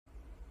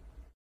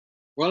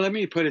Well, let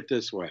me put it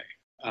this way.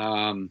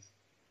 Um,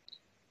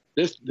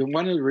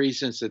 one of the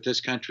reasons that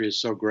this country is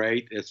so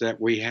great is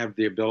that we have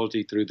the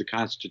ability through the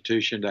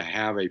Constitution to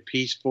have a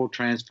peaceful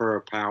transfer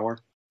of power.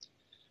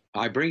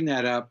 I bring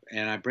that up,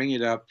 and I bring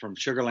it up from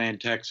Sugar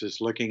Land,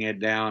 Texas, looking it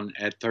down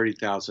at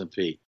 30,000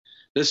 feet.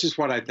 This is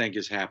what I think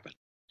has happened.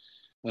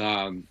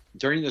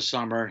 During the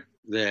summer,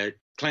 the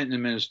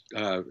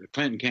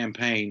Clinton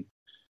campaign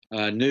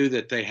knew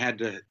that they had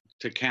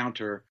to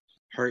counter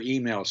her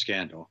email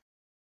scandal.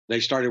 They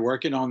started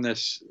working on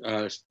this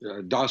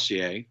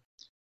dossier.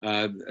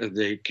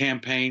 The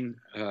campaign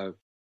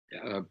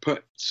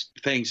put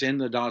things in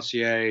the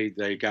dossier.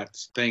 They got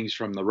things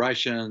from the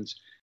Russians.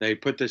 They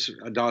put this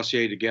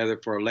dossier together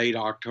for a late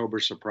October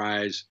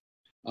surprise.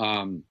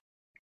 Um,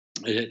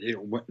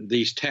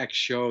 these texts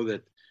show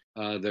that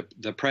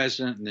the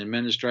president and the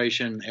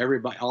administration,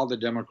 everybody, all the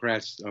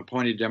Democrats,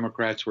 appointed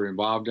Democrats, were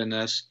involved in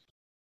this.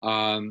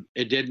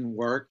 It didn't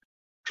work.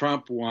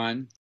 Trump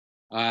won.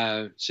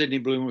 Sidney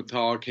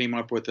Blumenthal came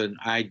up with an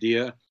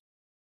idea,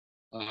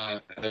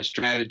 a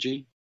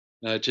strategy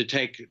to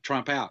take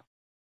Trump out.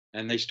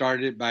 And they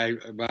started by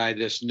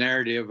this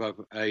narrative of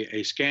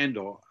a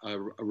scandal, a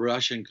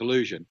Russian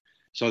collusion,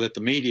 so that the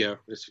media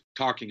is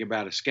talking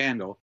about a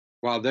scandal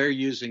while they're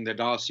using the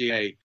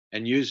dossier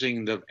and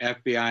using the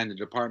FBI and the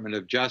Department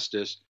of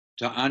Justice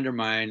to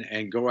undermine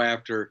and go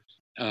after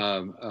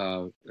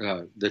the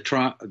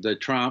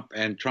Trump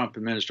and Trump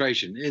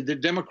administration. The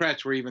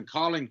Democrats were even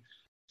calling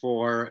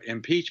for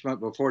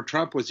impeachment before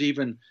Trump was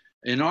even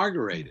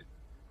inaugurated.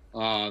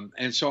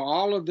 And so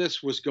all of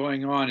this was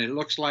going on. It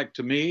looks like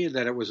to me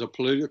that it was a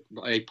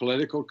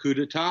political coup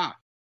d'etat.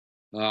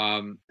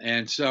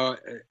 And so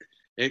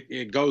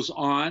it goes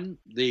on.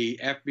 The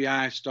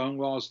FBI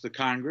stonewalls the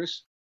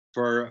Congress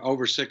for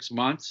over 6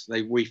 months.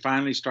 We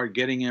finally start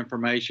getting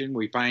information.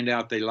 We find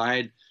out they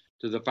lied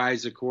to the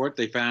FISA court.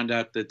 They found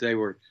out that they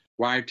were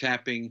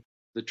wiretapping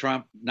the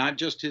Trump, not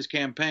just his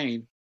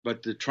campaign,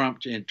 but the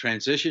Trump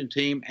transition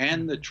team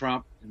and the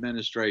Trump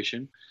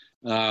administration.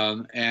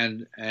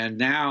 And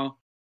now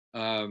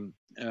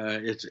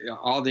it's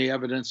all the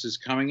evidence is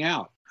coming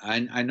out.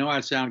 I know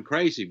I sound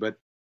crazy, but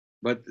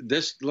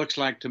this looks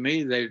like to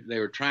me they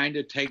were trying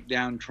to take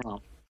down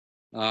Trump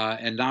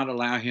and not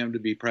allow him to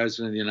be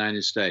president of the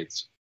United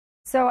States.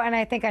 So, and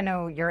I think I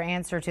know your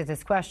answer to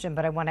this question,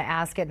 but I want to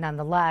ask it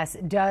nonetheless.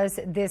 Does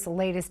this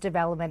latest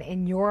development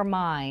in your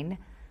mind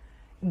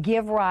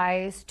give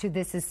rise to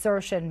this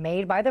assertion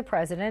made by the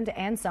president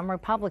and some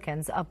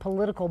Republicans of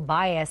political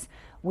bias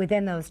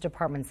within those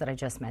departments that I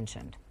just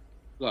mentioned?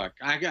 Look,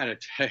 I got to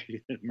tell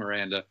you,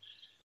 Miranda,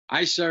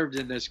 I served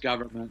in this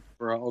government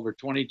for over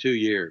 22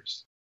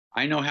 years.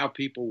 I know how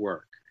people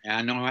work.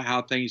 I know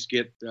how things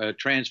get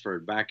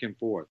transferred back and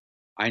forth.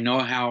 I know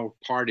how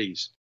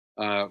parties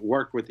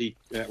work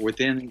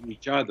within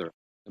each other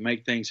to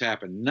make things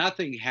happen.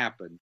 Nothing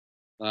happened,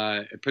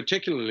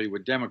 particularly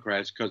with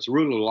Democrats, because the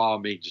rule of law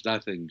means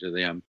nothing to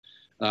them.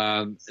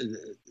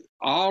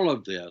 All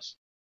of this,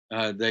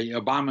 the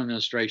Obama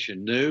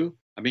administration knew.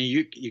 I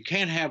mean, you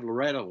can't have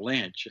Loretta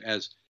Lynch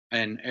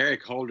and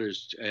Eric Holder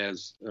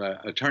as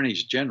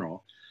attorneys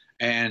general,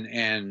 and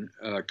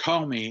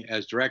Comey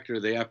as director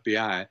of the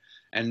FBI,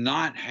 and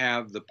not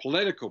have the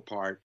political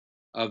part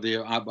of the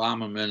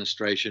Obama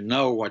administration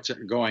know what's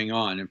going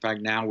on. In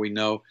fact, now we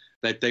know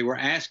that they were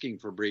asking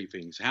for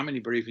briefings. How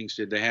many briefings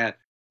did they have?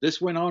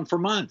 This went on for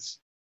months.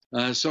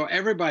 So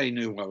everybody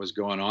knew what was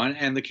going on,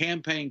 and the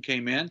campaign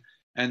came in,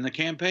 and the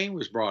campaign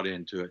was brought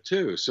into it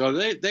too. So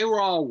they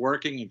were all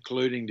working and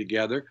colluding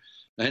together,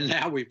 and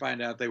now we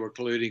find out they were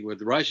colluding with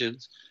the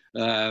Russians.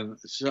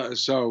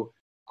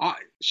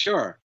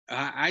 Sure,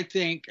 I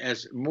think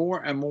as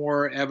more and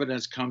more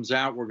evidence comes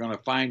out, we're going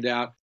to find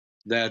out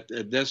that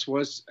this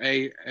was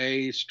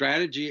a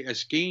strategy, a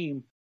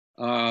scheme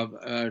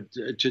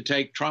to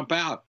take Trump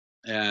out.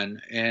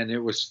 And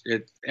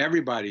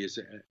everybody is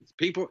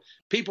people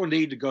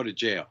need to go to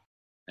jail,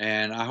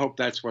 and I hope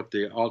that's what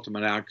the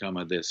ultimate outcome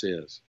of this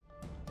is.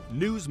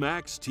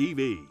 Newsmax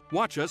TV.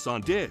 Watch us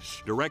on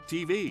Dish,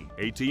 DirecTV,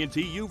 AT&T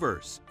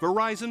Uverse,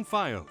 Verizon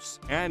Fios,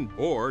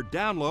 or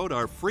download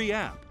our free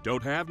app.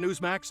 Don't have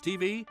Newsmax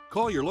TV?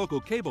 Call your local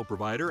cable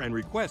provider and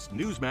request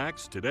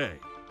Newsmax today.